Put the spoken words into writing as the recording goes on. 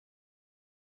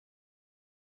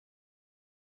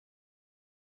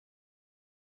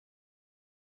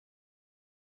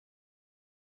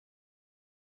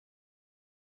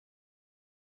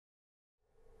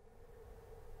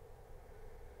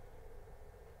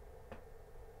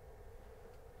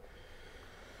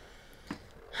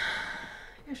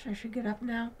finish? I should get up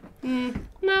now.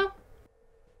 No.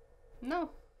 No.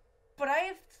 But I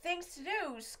have things to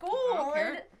do. School. I don't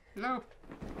care. No.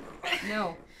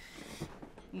 No.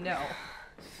 No.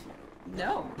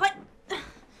 No. But...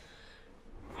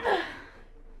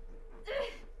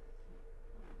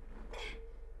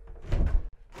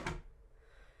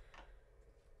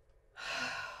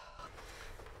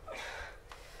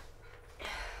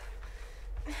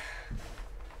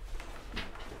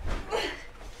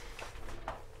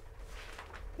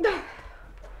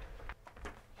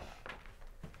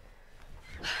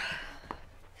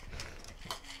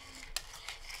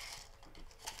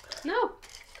 No.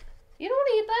 You don't want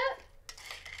to eat that.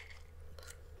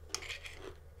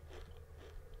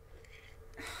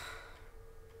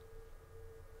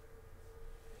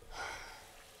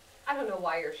 I don't know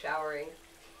why you're showering.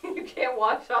 You can't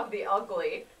wash off the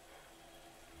ugly.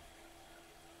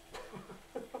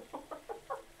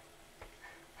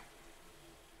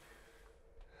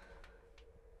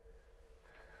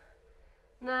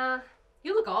 Nah,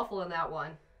 you look awful in that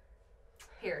one.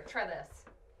 Here, try this.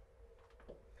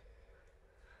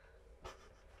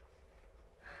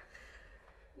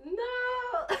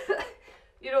 No!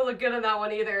 You don't look good in that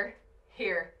one either.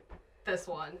 Here, this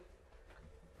one.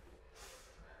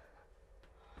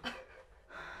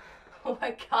 Oh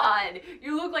my god,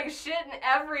 you look like shit in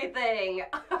everything!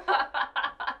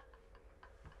 I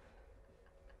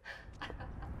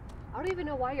don't even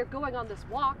know why you're going on this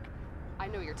walk. I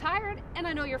know you're tired, and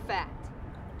I know you're fat.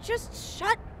 Just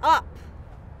shut up.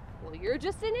 Well, you're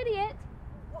just an idiot.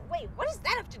 Wait, what does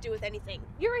that have to do with anything?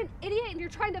 You're an idiot and you're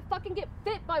trying to fucking get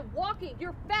fit by walking.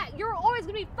 You're fat. You're always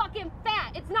gonna be fucking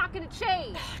fat. It's not gonna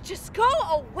change. Just go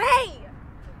away!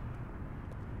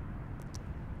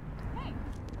 Hey.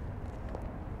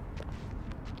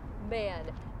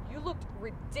 Man, you looked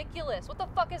ridiculous. What the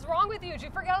fuck is wrong with you? Did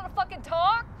you forget how to fucking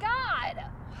talk? God!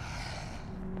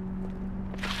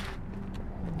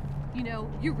 You know,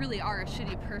 you really are a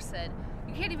shitty person.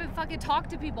 You can't even fucking talk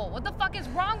to people. What the fuck is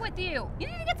wrong with you? You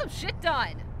need to get some shit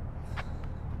done.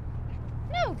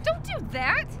 No, don't do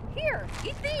that. Here,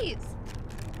 eat these.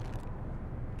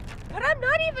 But I'm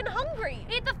not even hungry.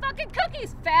 Eat the fucking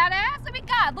cookies, fat ass. I mean,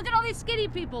 God, look at all these skinny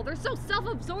people. They're so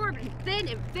self-absorbed and thin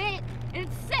and fit, and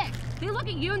it's sick. They look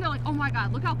at you and they're like, oh my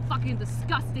God, look how fucking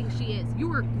disgusting she is.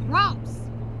 You are gross.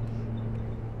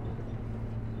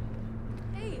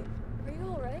 Hey, are you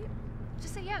all right?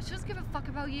 Just say yeah, she doesn't give a fuck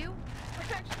about you.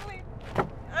 Actually,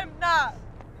 I'm not.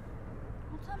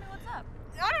 Well, tell me what's up.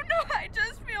 I don't know, I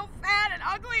just feel fat and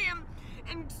ugly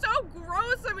and so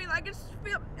gross. I mean, I just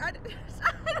feel, I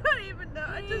don't even know.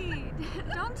 Hey,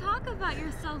 don't talk about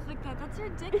yourself like that. That's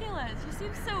ridiculous. You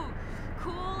seem so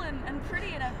cool and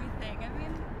pretty and everything. I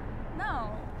mean,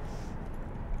 no.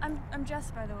 I'm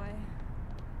Jess, by the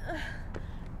way.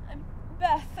 I'm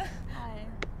Beth. Hi.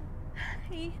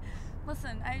 Hey,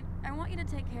 listen, I want you to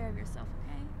take care of yourself,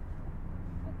 okay?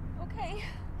 Okay.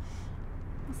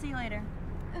 I'll see you later.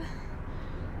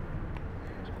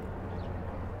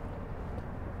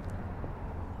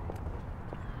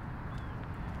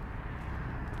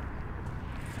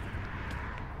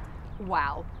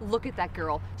 Wow, look at that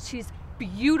girl. She's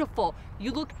beautiful.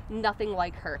 You look nothing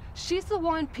like her. She's the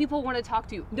one people want to talk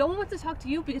to. No one wants to talk to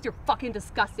you because you're fucking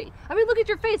disgusting. I mean, look at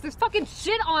your face. There's fucking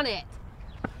shit on it.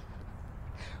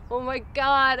 Oh my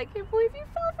God, I can't believe you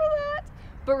fell for that.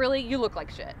 But really, you look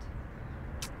like shit.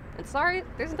 And sorry,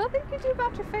 there's nothing you can do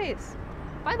about your face.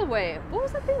 By the way, what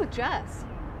was that thing with Jess?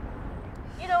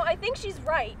 You know, I think she's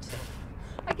right.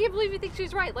 I can't believe you think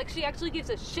she's right. Like she actually gives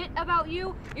a shit about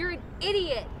you. You're an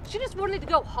idiot. She just wanted to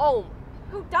go home.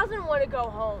 Who doesn't want to go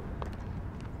home?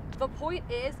 The point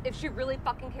is, if she really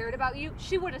fucking cared about you,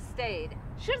 she would have stayed.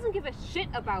 She doesn't give a shit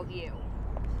about you.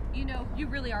 You know, you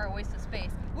really are a waste of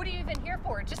space. What are you even here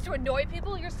for? Just to annoy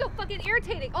people? You're so fucking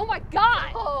irritating. Oh my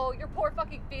God. Oh, your poor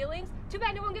fucking feelings. Too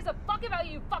bad no one gives a fuck about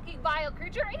you, fucking vile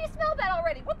creature. And you smell that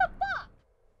already. What the fuck?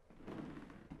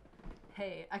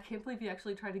 Hey, I can't believe you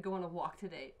actually tried to go on a walk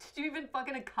today. Did you even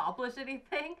fucking accomplish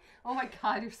anything? Oh my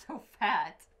God, you're so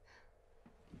fat.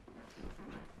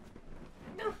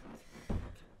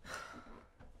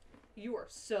 You are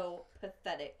so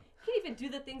pathetic. You can't even do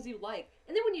the things you like.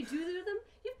 And then when you do them,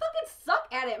 you fucking suck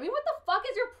at it. I mean, what the fuck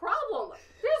is your problem?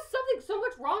 There's something so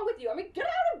much wrong with you. I mean, get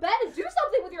out of bed and do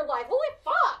something with your life. Holy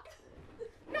fuck.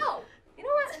 No. You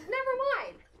know what? Never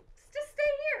mind. Just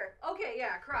stay here. Okay,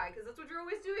 yeah, cry, because that's what you're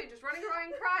always doing. Just running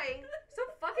around and crying. So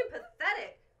fucking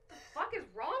pathetic. What the fuck is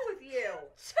wrong with you?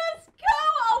 Just go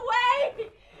away!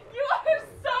 You are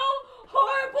so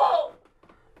horrible!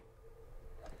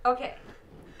 Okay,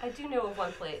 I do know of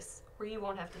one place where you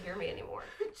won't have to hear me anymore.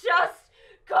 Just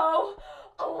go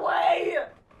away!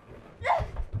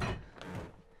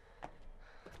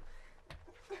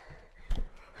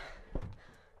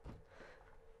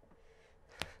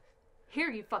 Here,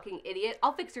 you fucking idiot.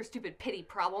 I'll fix your stupid pity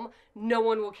problem. No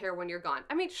one will care when you're gone.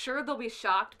 I mean, sure, they'll be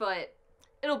shocked, but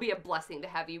it'll be a blessing to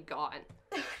have you gone.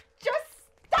 Just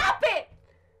stop it!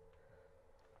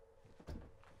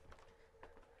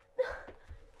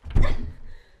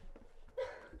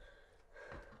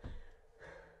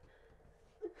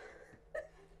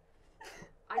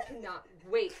 I cannot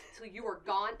wait till you are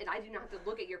gone and I do not have to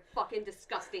look at your fucking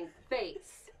disgusting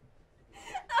face.